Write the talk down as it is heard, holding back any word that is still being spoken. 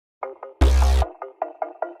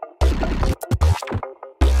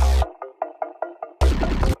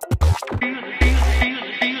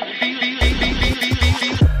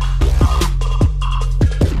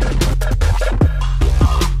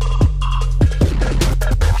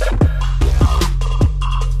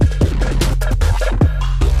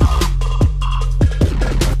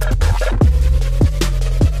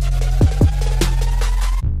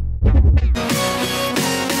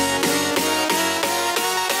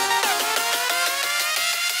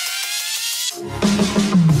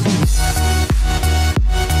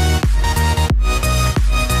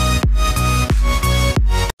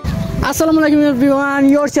Assalamualaikum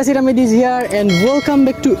everyone, yours Yasir Ahmed is here and welcome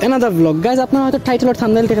back to another vlog. Guys, আপনারা হয়তো title আর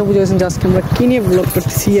thumbnail থেকে বুঝে গেছেন যে আজকে আমরা কি নিয়ে vlog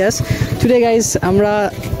করতেছি। yes today guys আমরা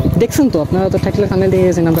দেখছেন তো, আপনারা তো টাইটেল আর থাম্বনেল দেখে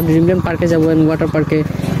গেছেন, আমরা ড্রিমল্যান্ড পার্কে যাব এন্ড ওয়াটার পার্কে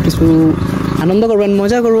কিছু আনন্দ করব এন্ড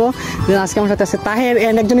মজা করব। আজকে আমার সাথে আছে তাহের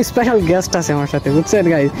এন্ড একজন স্পেশাল গেস্ট আছে আমার সাথে, বুঝছেন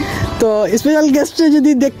গাইস? তো স্পেশাল গেস্টে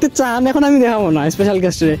যদি দেখতে চান এখন আমি দেখাবো না। স্পেশাল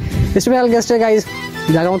গেস্টে গাইস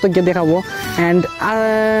জায়গা মতো গিয়ে দেখাবো। অ্যান্ড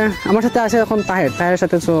আমার সাথে আছে এখন তাহের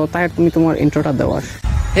সাথে। সো তাহের, তুমি তোমার ইন্ট্রোটা দেওয়া।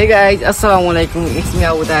 Hey guys, assalamualaikum, it's me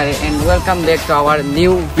Abu Tahir and welcome back to our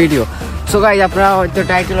new video. So guys, আপনারা হয়তো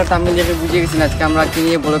টাইটেল আর থাম্বনেল দেখে বুঝে গেছেন আজকে আমরা কি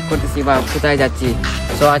নিয়ে ব্লগ করতেছি বা কোথায় যাচ্ছি।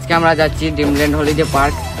 সো আজকে আমরা যাচ্ছি ড্রিমল্যান্ড হলিডে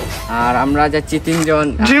পার্ক, আর আমরা যাচ্ছি তিনজন।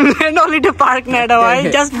 ড্রিমল্যান্ড হলিডে পার্ক না এটা ভাই,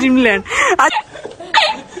 জাস্ট ড্রিমল্যান্ড।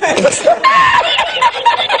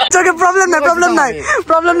 তোকে প্রবলেম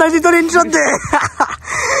নাই তুই তোর ইন্ট্রো দে।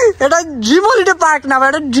 এটা ড্রিম হলিডে পার্ক না,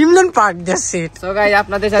 এটা Dreamland park. Just it. So guys,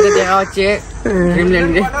 আপনাদের সাথে দেখা হচ্ছে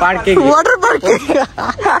ড্রিমল্যান্ড পার্কে, ওয়াটার পার্কে।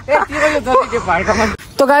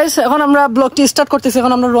 তো গাইস এখন আমরা ব্লগটি স্টার্ট করতেছি,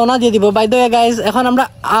 এখন আমরা রওনা দিয়ে দিব। বাই দ্য ওয়ে গাইস, এখন আমরা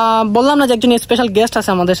বললাম না যে একজন স্পেশাল গেস্ট আছে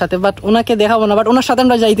আমাদের সাথে, বাট ওনাকে দেখাবো না, বাট ওনার সাথে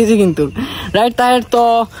আমরা যাইতেছি কিন্তু, রাইট তাহের? তো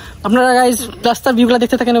আপনারা গাইস রাস্তার ভিউগুলো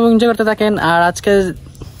দেখতে থাকেন এবং এনজয় করতে থাকেন। আর আজকে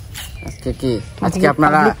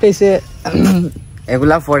আপনারা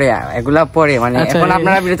এগুলা পরে মানে এখন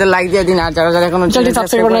আপনারা ভিডিওতে লাইক দিয়ে দিন, আর যারা এখনো চ্যানেলটি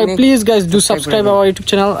সাবস্ক্রাইব করেন please guys do subscribe our YouTube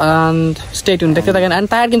channel and stay tune, দেখতে থাকেন। এন্ড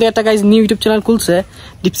তাহের কিন্তু একটা গাইস নিউ ইউটিউব চ্যানেল খুলছে,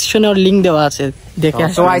 ডেসক্রিপশনে ওর লিংক দেওয়া আছে, দেখে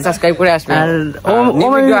আসবেন। সবাই সাবস্ক্রাইব করে আসবেন আর নিউ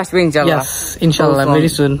ভিডিও আসবে ইনশাআল্লাহ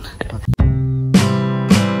ভেরি সুন।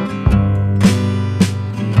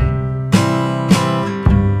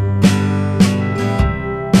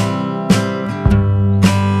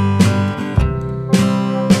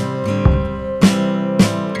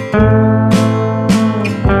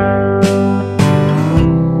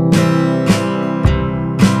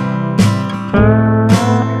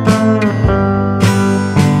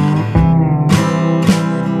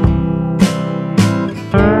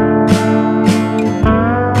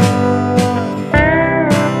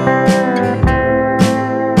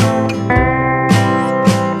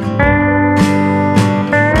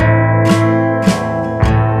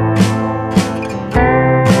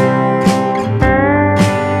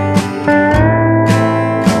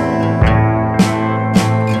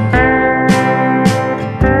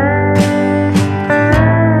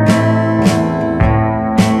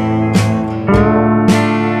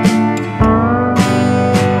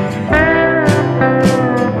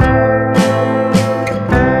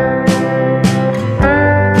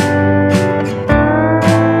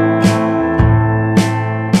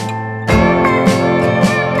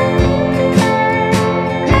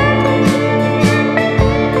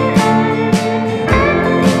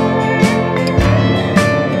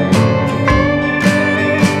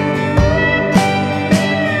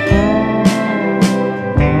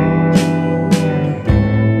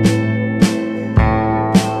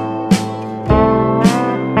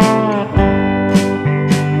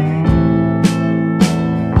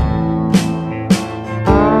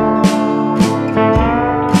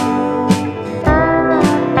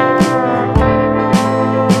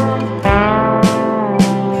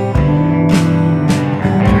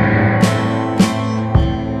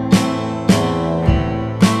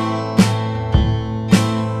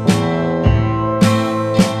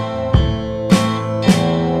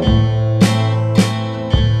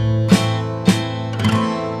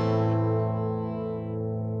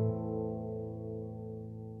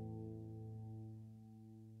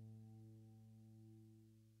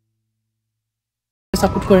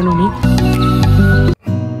 সাপোর্ট করেন উনি।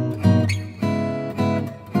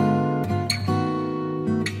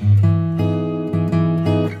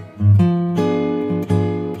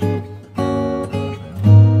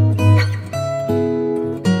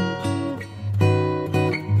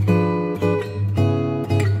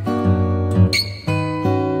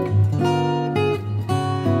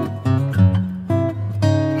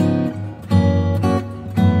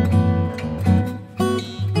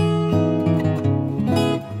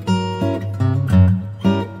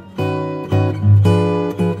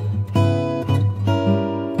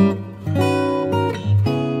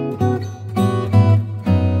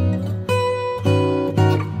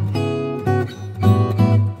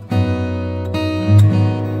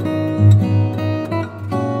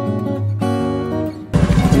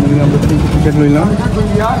 টিকেট লইলাম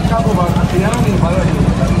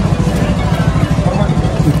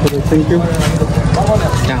থ্যাংক ইউ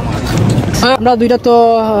আমরা দুইটা তো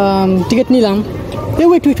টিকিট নিলাম এই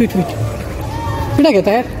ওয়েট এটা কে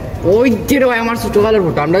তার ওই যে রে ভাই আমার ছোটবেলার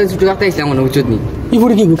ফটো আমরা ছোট থাকতে আইছিলাম মনে উচিত নি ই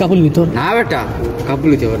পড়ে কি কাপড় নি তোর না বেটা কাপড়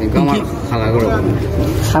নিতে পারি আমার খালা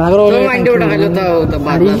করো তো মাইন্ডে ওটা খাইলো তো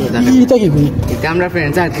বাদ এটা কি গুনি এটা আমরা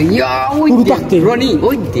ফ্রেন্ডস আছি ইয়া ওই থাকতে রনি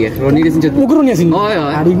ওই দেখ রনি রেসিন চত ওগরনি আছেন ওই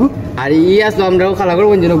ওই আরিগু আর ই আসলো আমরাও খালা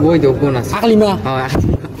করব যেন বই দেব কোন আছে আকলিমা হ্যাঁ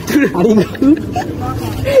আরিগু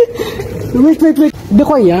ওয়েট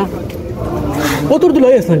দেখো ইয়া ও তোর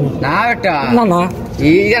দিলাই আছে না বেটা না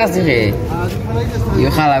ই আছে রে ই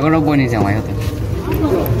খালা করব বনিছে আমার হাতে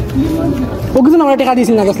ও কিছু না টাকা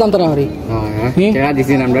দিছিস না গসলাম তোরা হরি হ্যাঁ টাকা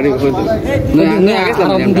দিছিস আমরা রে না আগে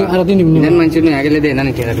আর দিন দেন মানুষ না আগে দে না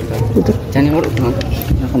টাকা দিতে জানি ওর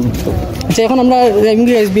আচ্ছা এখন আমরা ড্রাইভিং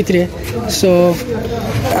রেস ভিতরে সো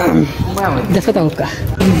দেখা তাও কা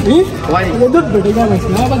ওয়াই ওদত বেটে গা নাইস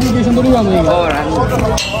না বাকি গেছন তো আমি ওর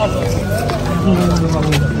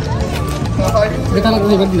দেখা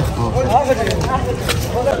লাগবে বাদ দিলা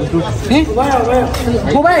হ্যাঁ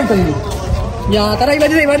মোবাইল তো ইয়া তারা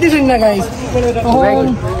এবার দিছেন না গাইস তখন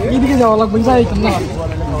এইদিকে যাওয়া লাগবে যাই না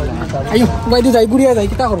আইও বাইরে যাই গুড়িয়া যাই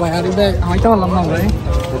কিতা করবা আর এটা হয়তো পারলাম না আমরা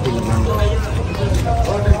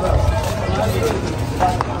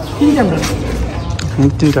কি ক্যামেরা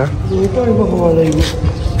তিনটা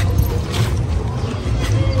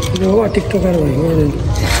টিকটকার ভাই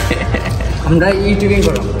আমরা ইউটিউবিং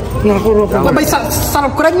করব না করো ভাই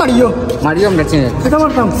সাবস্ক্রাইব মারিও আমরা চ্যানেল এটা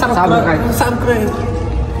করতাম সাবস্ক্রাইব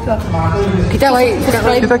কিতা ভাই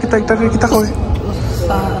কিতা কই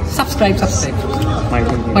সাবস্ক্রাইব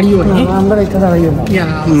মারিও আমরা এটা দাঁড়াইও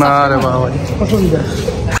না রে বাবা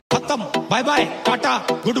खत्म bye bye tata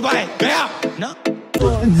good bye गया ना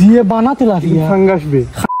জিয়ে বানাতে লাফিয়া ফাঙ্গাস বে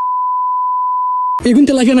এগুন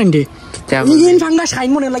তে লাফিয়া নাঙ্গে ইন ফাঙ্গাস খাইন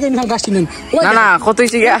মনে লাগে ইন ফাঙ্গাস চিনেন না না কত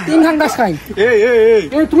হইছে গা তিন ফাঙ্গাস খাই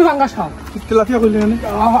এই তুমি ফাঙ্গাস খাও তেলাপিয়া কইলে না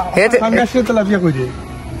ফাঙ্গাস তেলাপিয়া কই দে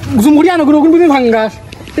জুমগুড়ি আনো গুলো তুমি ফাঙ্গাস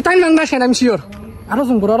এ তাই ফাঙ্গাস খাই আমি শিওর আরো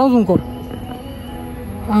জুম কর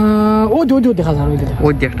ও দো দেখা যাবে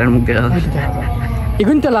ওই দেখটার মুখ দেখা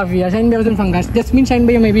এগুন তে লাফিয়া সাইন বেজন ফাঙ্গাস জাসমিন সাইন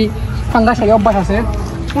ভাই মেবি ফাঙ্গাস খাই অভ্যাস আছে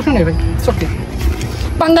প্রশ্ন নেই ভাই ওকে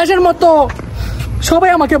ফাঙ্গাসের মতো সবাই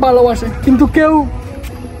আমাকে ভালোবাসে কিন্তু কেউ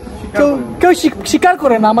স্বীকার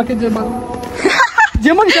করে না আমাকে যে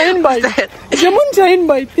যেমন শাহিন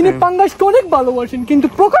ভাই তিনি পাঙ্গাসকে অনেক ভালোবাসেন কিন্তু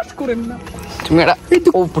প্রকাশ করেন না তুমি এটা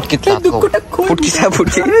ও দুঃখটা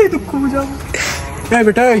ফুটকি এই দুঃখ বুঝাও এই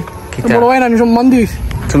বেটা এই বড় ভাই না সম্মান দিস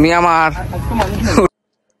তুমি আমার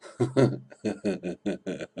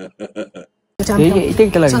এটা লাগে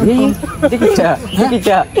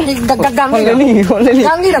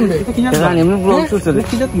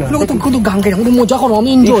মজা করো আমি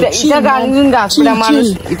এনজয়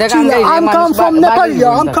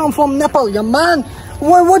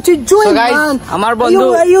আমার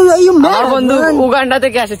বন্ধু উগান্ডা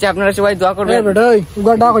থেকে এসেছে আপনারা সবাই দোয়া করবেন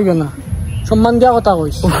উগান্ডা কইবে না সম্মান দেওয়া কথা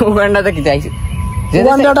কইস উগান্ডা থেকে আইছে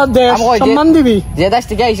উগান্ডাটা দেশ সম্মান দিবি যে দেশ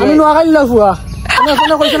থেকে আইছে আমি নোয়াখালী লাফুয়া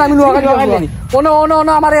আমি নোয়াখালী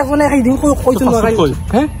আমার এখনে দিন কইছেন নোয়াখালী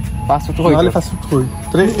হ্যাঁ ফাস্ট ফুড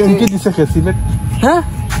তোরে এন্টি দিছে খে সিলেট হ্যাঁ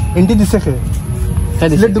এন্টি দিছে খে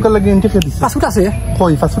সিলেট দোকান লাগি এন্টি খে দিছে ফাস্ট ফুড আছে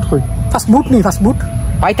কই ফাস্ট ফুড ফাস্ট ফুড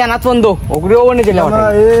পাইতা না বন্ধ ওগুলো বনে দিলে না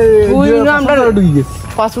তুই না আমরা ঢুকি গেছি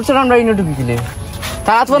ফাস্ট ফুড আমরা ইনো ঢুকি দিলে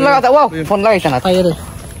তারা ফোন লাগাতা ও ফোন লাগাইছ না আরে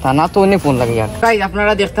না তো উনি ফোন লাগাই আর গাইস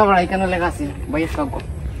আপনারা দেখতে পারেন এখানে লেখা আছে ভাই সব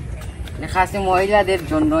লেখা আছে মহিলাদের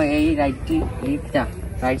জন্য এই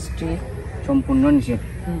রাইটসটি সম্পূর্ণ নিষেধ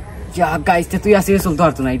যা গাইস তুই আসিস চলতে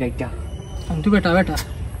পারতো না এই রাইটটা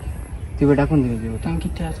তুই বেটা কোন দিকে যাবো আমি কি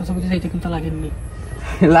তো সব যাইতে কিন্তু লাগেনি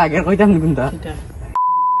লাগে কইতাম কোনটা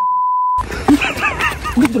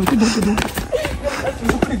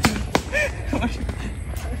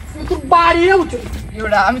তুই বাড়ি উঠে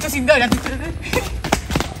আমি তো চিন্তা করি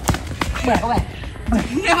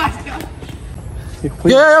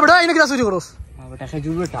বেটা এনে কিরা চুরি করস বেটা খাই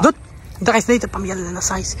জুবে টা দত দেখাইছ নাই তো পামিয়াল না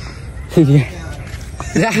সাইজ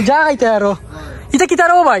যা খাইতে আরো এটা কি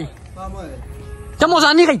তারও ভাই তা মজা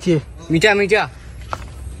নি খাইতে মিঠা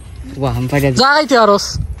বাহ হাম ফাইয়া যা খাইতে আরস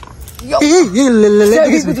এই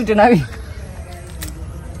তুই না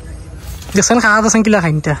দেখছেন খাওয়া দাসন কিলা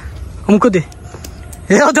খাইনতা অমুক দে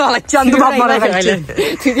এ তো লাগছে আন্দু বাপ মারা খাইলে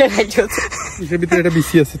তুই যে খাইছো এর ভিতরে একটা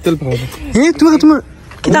বিসি আছে তেল পাওয়া তুমি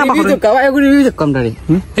কিতা রিভিউ তো কাবা এগুলো রিভিউ কম দাঁড়ি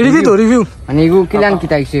রিভিউ মানে এগু কিলান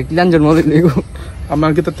কিতা আইছে কিলান জন্ম দিলে এগু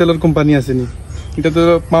আমার কি তো তেলের কোম্পানি আছে নি এটা তো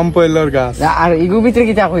পাম্প অয়েলের গাছ আর ইগু ভিতরে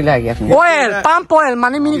কি তা কইলা আগে আপনি অয়েল পাম্প অয়েল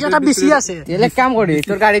মানে মিনিটটা বেশি আছে এলে কাম করি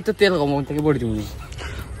তোর গাড়ি তো তেল কম থেকে পড়ি তুমি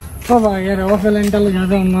বাবা এর অফেলেন্টা লাগা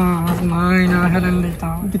দাও না নাই না হেলেন দিতা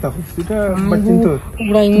কি তা এটা বাচ্চা তো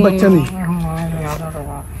বাচ্চা নেই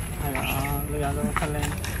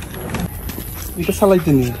এটা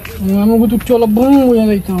চালাইতে নি আমাকে তো চলো বুম হয়ে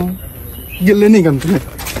যাইতো গেলে নি গান তুমি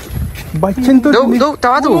বাচ্চা তো দো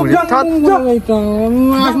তাওয়া তো যাইতো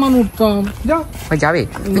আসমান উঠতাম যা যাবে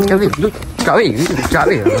যাবে যাবে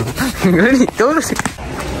তো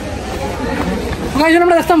গাইজ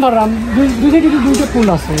আমরা রাস্তা পারলাম দুই সাইডে দুইটা পুল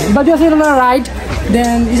আছে বাকি আছে আমরা রাইট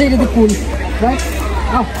দেন এই সাইডে পুল রাইট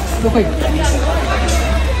ওকে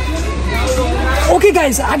ওকে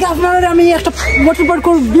গাইজ আগে আপনারা আমি একটা মোটর পার্ক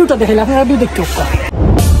ভিউটা দেখাইলাম আপনারা ভিউ দেখতে পাচ্ছেন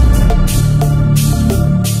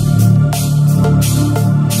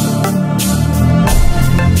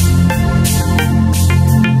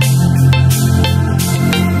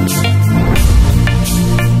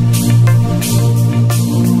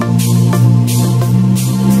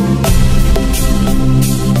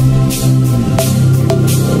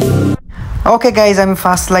ওকে গাইজ আমি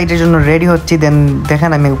ফার্স্ট স্লাইডের জন্য রেডি হচ্ছি দেন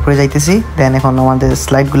দেখেন আমি উপরে যাইতেছি দেন এখন আমাদের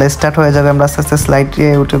স্লাইডগুলো স্টার্ট হয়ে যাবে আমরা আস্তে আস্তে স্লাইডে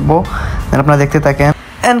উঠবো দেন আপনারা দেখতে থাকেন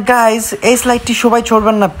অ্যান্ড গাইজ এই স্লাইডটি সবাই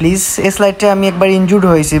চড়বেন না প্লিজ এই স্লাইডে আমি একবার ইনজুর্ড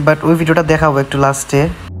হয়েছি বাট ওই ভিডিওটা দেখাবো একটু লাস্টে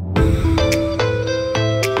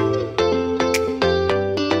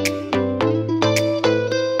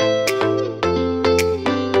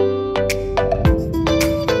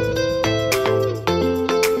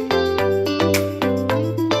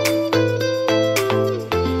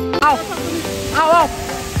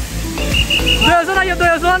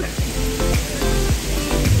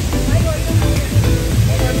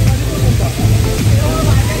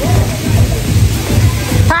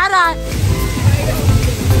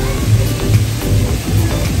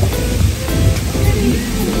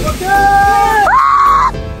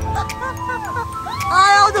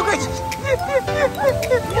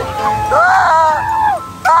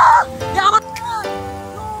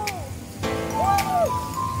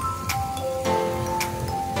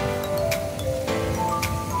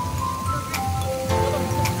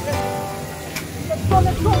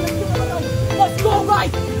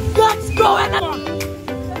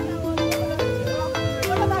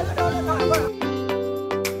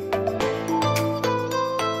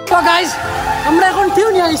গাইজ আমরা এখন টিউ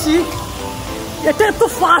নিয়ে আইছি এটা এত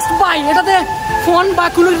ফাস্ট বাই এটাতে ফোন বা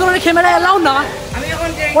কোনো ধরনের ক্যামেরা এলাও না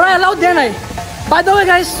ওরা এলাও দেয় নাই বাই দ্য ওয়ে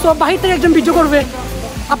গাইজ সব বাহির থেকে একজন ভিডিও করবে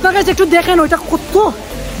আপনার কাছে একটু দেখেন ওইটা কত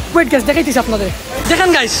ওয়েট গাইজ দেখাইতেছি আপনাদের দেখেন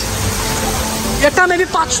গাইজ এটা মেবি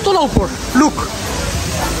 5 তলা উপর লুক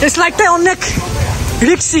এই স্লাইডটা অনেক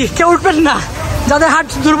রিক্সি কেউ উঠবেন না যাদের হাত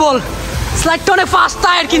দুর্বল স্লাইডটা অনেক ফাস্ট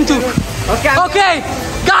টায়ার কিন্তু okay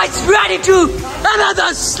guys ready to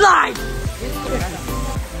another slide.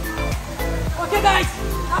 Okay guys,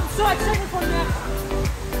 I'm so excited for that.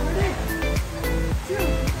 Ready? 2,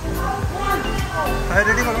 1. Are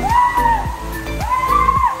ready bolo?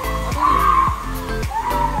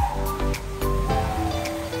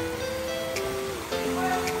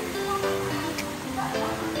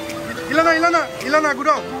 Ilana,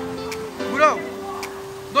 gurao.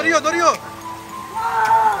 Dorio.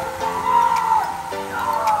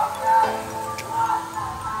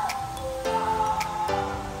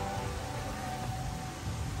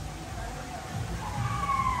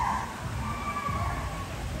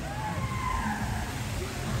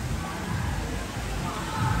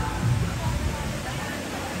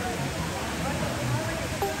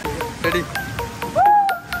 Ready?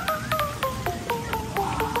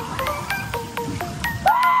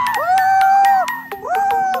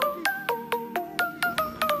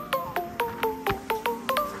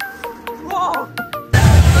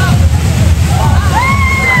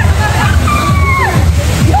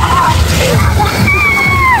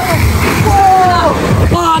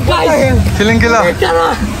 Feeling killer?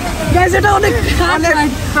 Guys, এটা অনেক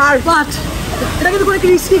হার্ড বাট এটা কিন্তু অনেক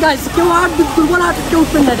রিস্কি গাইস কেউ আর দুর্বল আর কেউ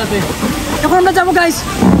উঠবেন না এটাতে এখন আমরা যাবো গাইস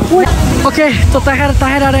ওকে তো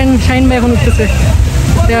তাহের আর শাইন ভাই এখন উঠতেছে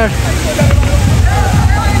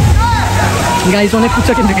গাইস অনেক উচ্চ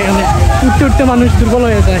কিন্তু এখানে উঠতে মানুষ দুর্বল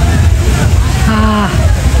হয়ে যায়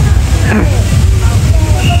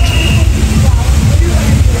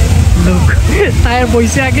লোক তাহের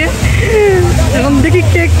বইছে আগে এখন দেখি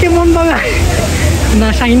কে কেমন ভাবে না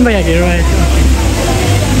শাহিন ভাই আগে রাইট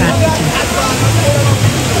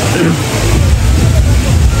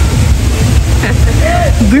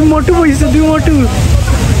দুই মোটু বইছে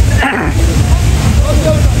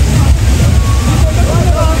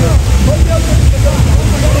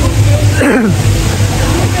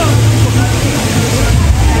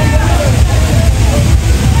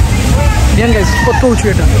দেখেন গাইস কত উঁচু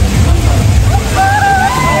এটা।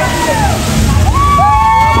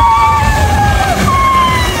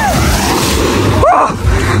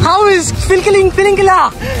 How is feeling killer?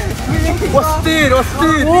 অস্থির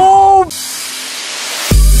অস্থির। Oh.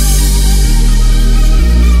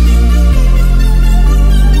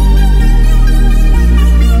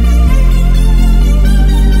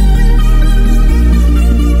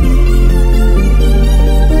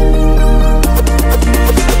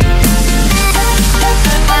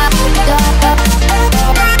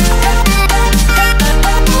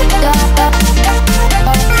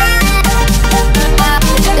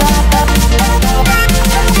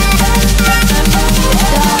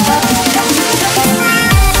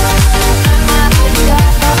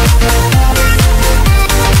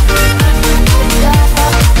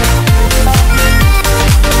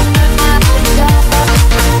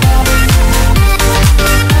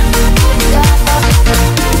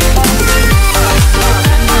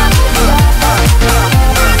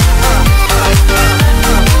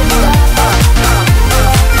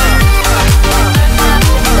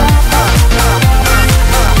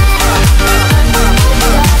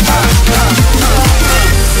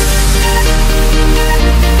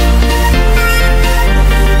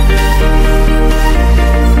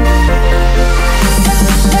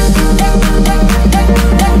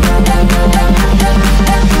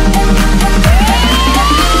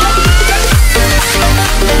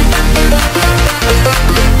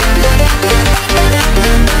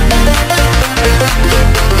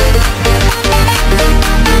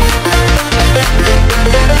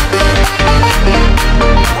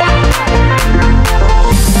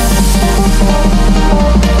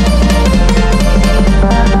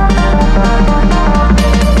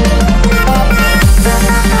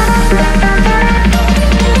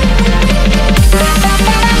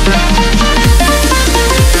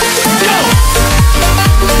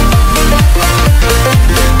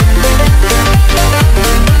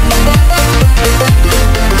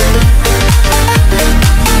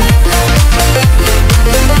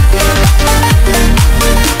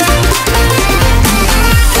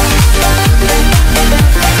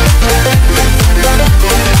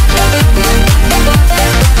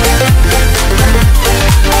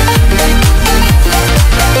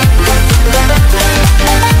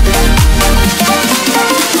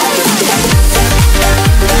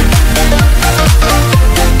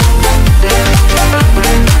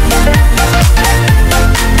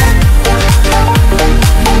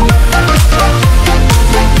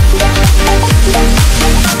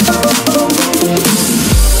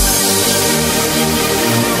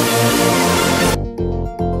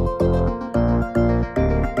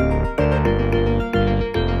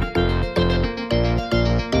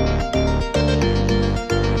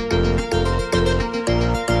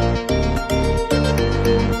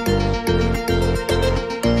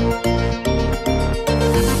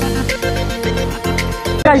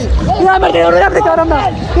 guys. Ya mereka orang mereka orang mana?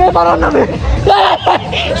 Ke orang mana?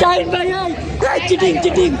 Shine bhai, cheating,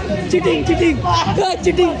 cheating, cheating, cheating,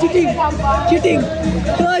 cheating, cheating, cheating,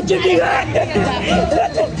 cheating.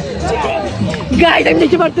 Guys, আমি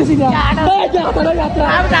দেখতে পারতেছি না।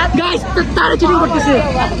 Guys, তারা cheating করতেছে।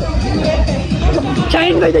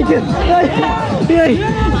 Shine bhai দেখেন।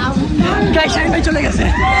 Guys, Shine bhai চলে গেছে।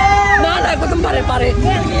 না না কত পারে পারে।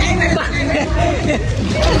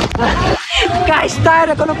 Guys, টায়ার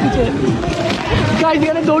এখনো পিছে। Guys,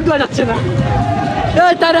 এখানে দৌড় দেওয়া যাচ্ছে না।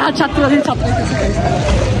 এই টায়ারে হাত ছাড়তে আছে ছাড়তে আছে।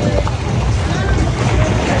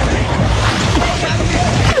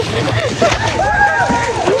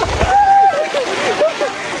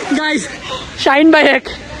 Guys, Shine bhai এক।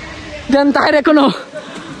 দেন টায়ার এখনো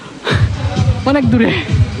অনেক দূরে।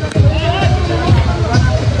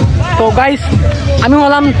 তো গাইস আমি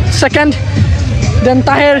হলাম সেকেন্ড, দেন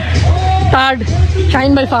তাহের থার্ড,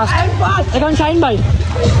 শাহিন ভাই ফার্স্ট। এখন শাহিন ভাই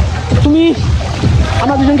তুমি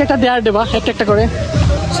আমরা দুজনকে একটা দেয়ার দেবা একটা একটা করে।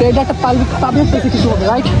 সো এটা একটা পাবলিক প্লেসে কিছু হবে,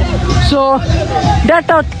 রাইট? সো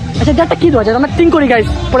দেয়ারটা আচ্ছা দেয়ারটা কী দেওয়া যায় আমরা থিঙ্ক করি গাইস,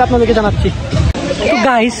 পরে আপনাদেরকে জানাচ্ছি। তো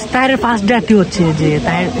গাইস তাহের ফার্স্ট ডেয়ারটি হচ্ছে যে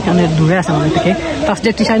তাহের এখানে দূরে আছে আমাদের থেকে। ফার্স্ট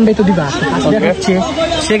ডেয়ারটি শাহিন ভাই তো দিবা। ফার্স্ট ডেয়ার হচ্ছে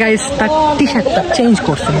সে গাইস তার টি শার্টটা চেঞ্জ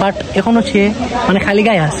করছে, বাট এখনও সে মানে খালি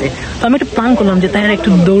গায়ে আছে। তো আমি একটু প্ল্যান করলাম যে তাহের একটু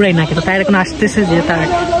দৌড়াই না, কিন্তু তাহের এখন আসতেছে যে তার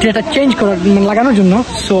টি শার্টটা চেঞ্জ করার লাগানোর জন্য।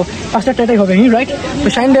 সো ফার্স্ট ডেয়ারটা এটাই হবে, রাইট? তো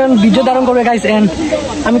শাহিন ভাই ভিডিও ধারণ করবে গাইস, অ্যান্ড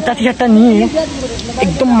আমি তার টি শার্টটা নিয়ে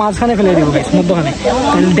একদম মাঝখানে ফেলে দেবো গাইস, মধ্যখানে।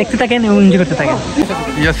 দেখতে থাকেন এবং এনজয় করতে থাকেন।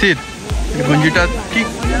 ইয়াসির গঞ্জিটা ঠিক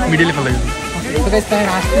মিডিলে ফেলে গেল। তো গাইস তাহের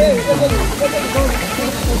আসছে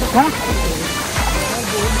হ্যাঁ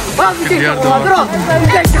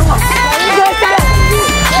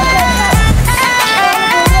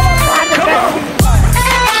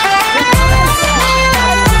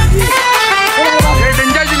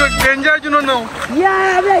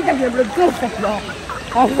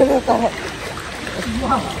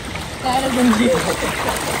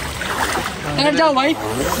टायर जाओ भाई,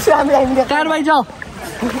 टायर भाई जाओ,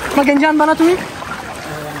 जान बना तुम्हें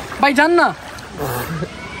भाई जान ना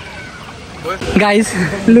गाइस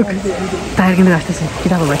लुक टायर किंतु আসতেছে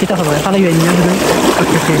কিটা হবে ফালাই হই না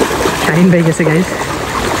ওকে শাহিন ভাই গেছে গাইস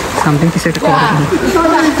সামথিং কিছু একটা করে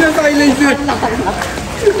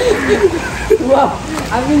ওয়াও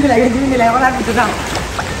আমি কিন্তু লাগে দিন দিলে আমার আর কিছু না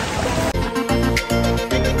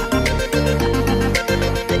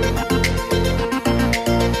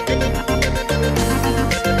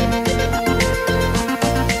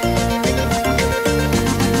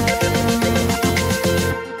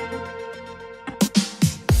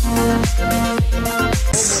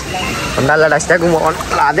Andala rasta gumon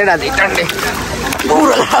lade tande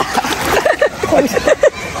pura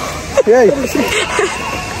hey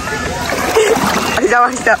jawa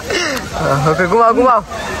ista oke gumau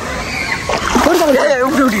udah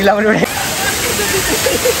lah udah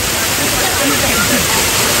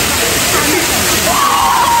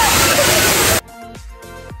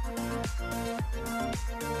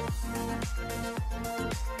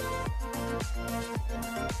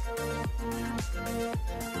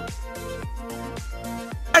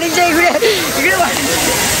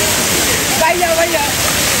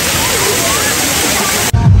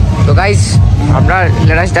তো গাইস আমরা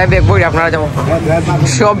লেটেস্ট টাইপ এক বই আপনারা যাবো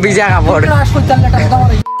সব ভিজা কাপড়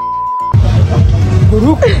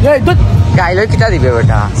গাইলে কিটা দিবে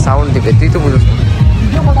বেটা সাউন্ড দিবে তুই তো বুঝছ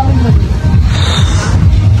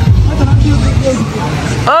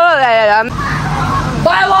ও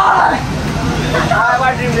bye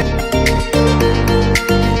bye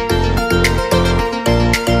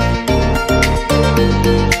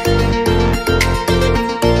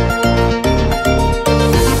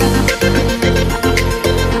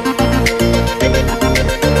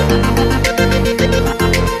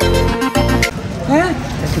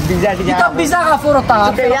bisa kapur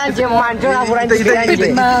tak?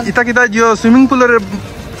 Kita jo swimming pool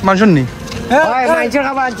mansion nih. Mansion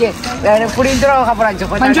kapur aja. Puri itu kapur aja.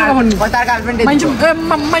 Mansion kapur nih. Kotar kalpen deh. Mansion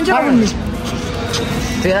kapur nih.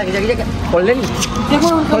 Tidak kita kollen.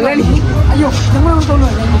 Kollen. Ayo, jangan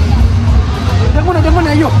tolong. Jangan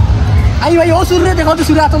ayo. Ayo suruh deh kau tu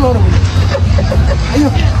suruh atau lorong. Ayo.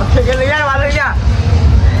 Lihat malunya.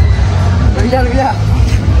 Lihat.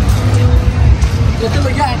 Itu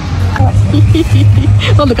lihat.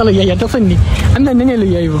 Oh, kalau ya tu funny. Anda nanya lu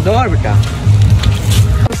ya ibu. Dor beta.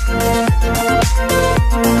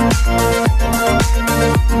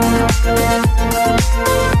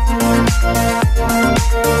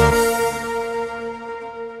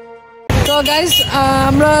 So guys,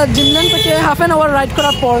 আমরা dreamland থেকে half an hour ride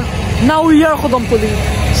করার পর now we are Kadamtali.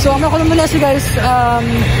 So আমরা কদমতলি আছি guys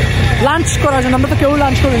lunch করার জন্য। আমরা তো কেউ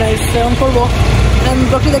লাঞ্চ করি নাই, সেরকম করবো। এন্ড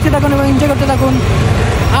ব্লগটি দেখতে থাকুন এবং এনজয় করতে থাকুন।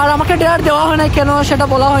 আর আমাকে ডেয়ার দেওয়া হয় নাই কেন সেটা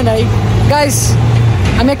বলা হয় নাই গাইস।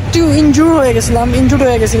 আমি একটু ইনজুর্ড হয়ে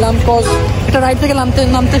গেছিলাম কজ একটা রাইড থেকে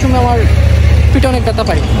নামতে সময় আমার পিঠে অনেক ব্যথা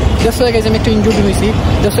পাই। জাস্ট হয়ে গেছে আমি একটু ইনজুর্ড হয়েছি,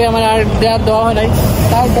 জাস্ট আমার আর ডেয়ার দেওয়া হয় নাই।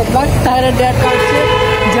 টায়ারের ডেয়ার কাটছে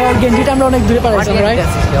যে ওর গেঞ্জিটা আমরা অনেক দূরে পাঠাইছিলাম রাইট।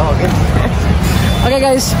 ওকে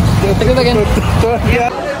গাইস দেখতে থাকেন।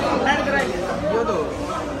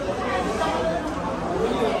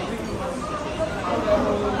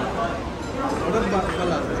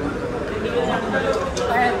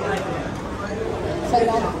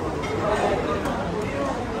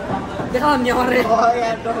 Déjame ahorre.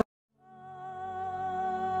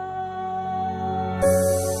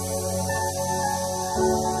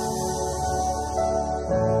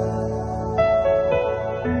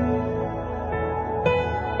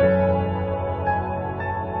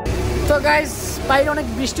 তো গাইস বাইরে অনেক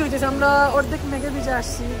বৃষ্টি হইতেছে, আমরা অর্ধেক মেঘে ভিজে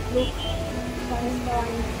আসছি।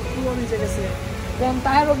 পুরো ভিজে গেছে, দেন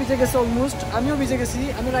টায়ারও ভিজে গেছে অলমোস্ট, আমিও ভিজে গেছি,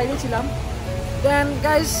 আমি রাইডে ছিলাম। দেন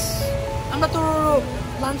গাইস আমরা তো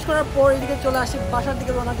লাঞ্চ করার পর এদিকে চলে আসি, বাসার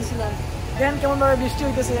দিকে রওনা দিয়েছিলাম। দেন কেমনভাবে বৃষ্টি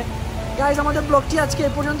হইতেছে। গাইস আমাদের ব্লগটি আজকে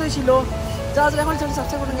এই পর্যন্তই ছিল। যারা এখন চ্যানেল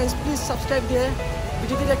সাবস্ক্রাইব করুন গাইস, প্লিজ সাবস্ক্রাইব দিয়ে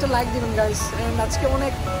ভিডিওটিতে একটা লাইক দিবেন গাইস। অ্যান্ড আজকে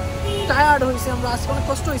অনেক টায়ার্ড হয়েছে আমরা, আজকে অনেক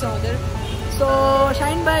কষ্ট হয়েছে আমাদের। তো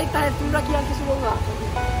শাহিন ভাই তোমরা কি আর কিছু বলবা?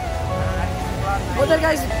 ওদের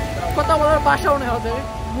গাইস কথা বলার ভাষাও নেই, ওদের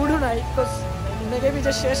মুডও নাই, বিকজ মেঘে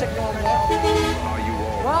ভিজে শেষ একদম আমরা।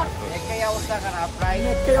 অবস্থা খারাপ,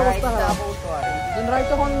 রাইট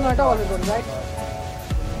তখন 9টা বাজে রাইট।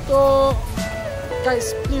 তো গাইস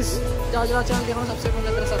প্লিজ যারা চ্যানেলটি এখনো সাবস্ক্রাইব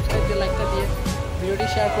করেন তারা সাবস্ক্রাইব দিয়ে লাইকটা দিয়ে ভিডিওটি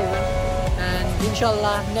শেয়ার করবেন। অ্যান্ড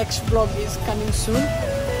ইনশাআল্লাহ next blog is coming soon.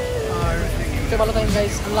 আর ভালো থাকেন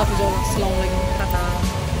গাইস, আল্লাহ হাফিজ, আসসালামু আলাইকুম।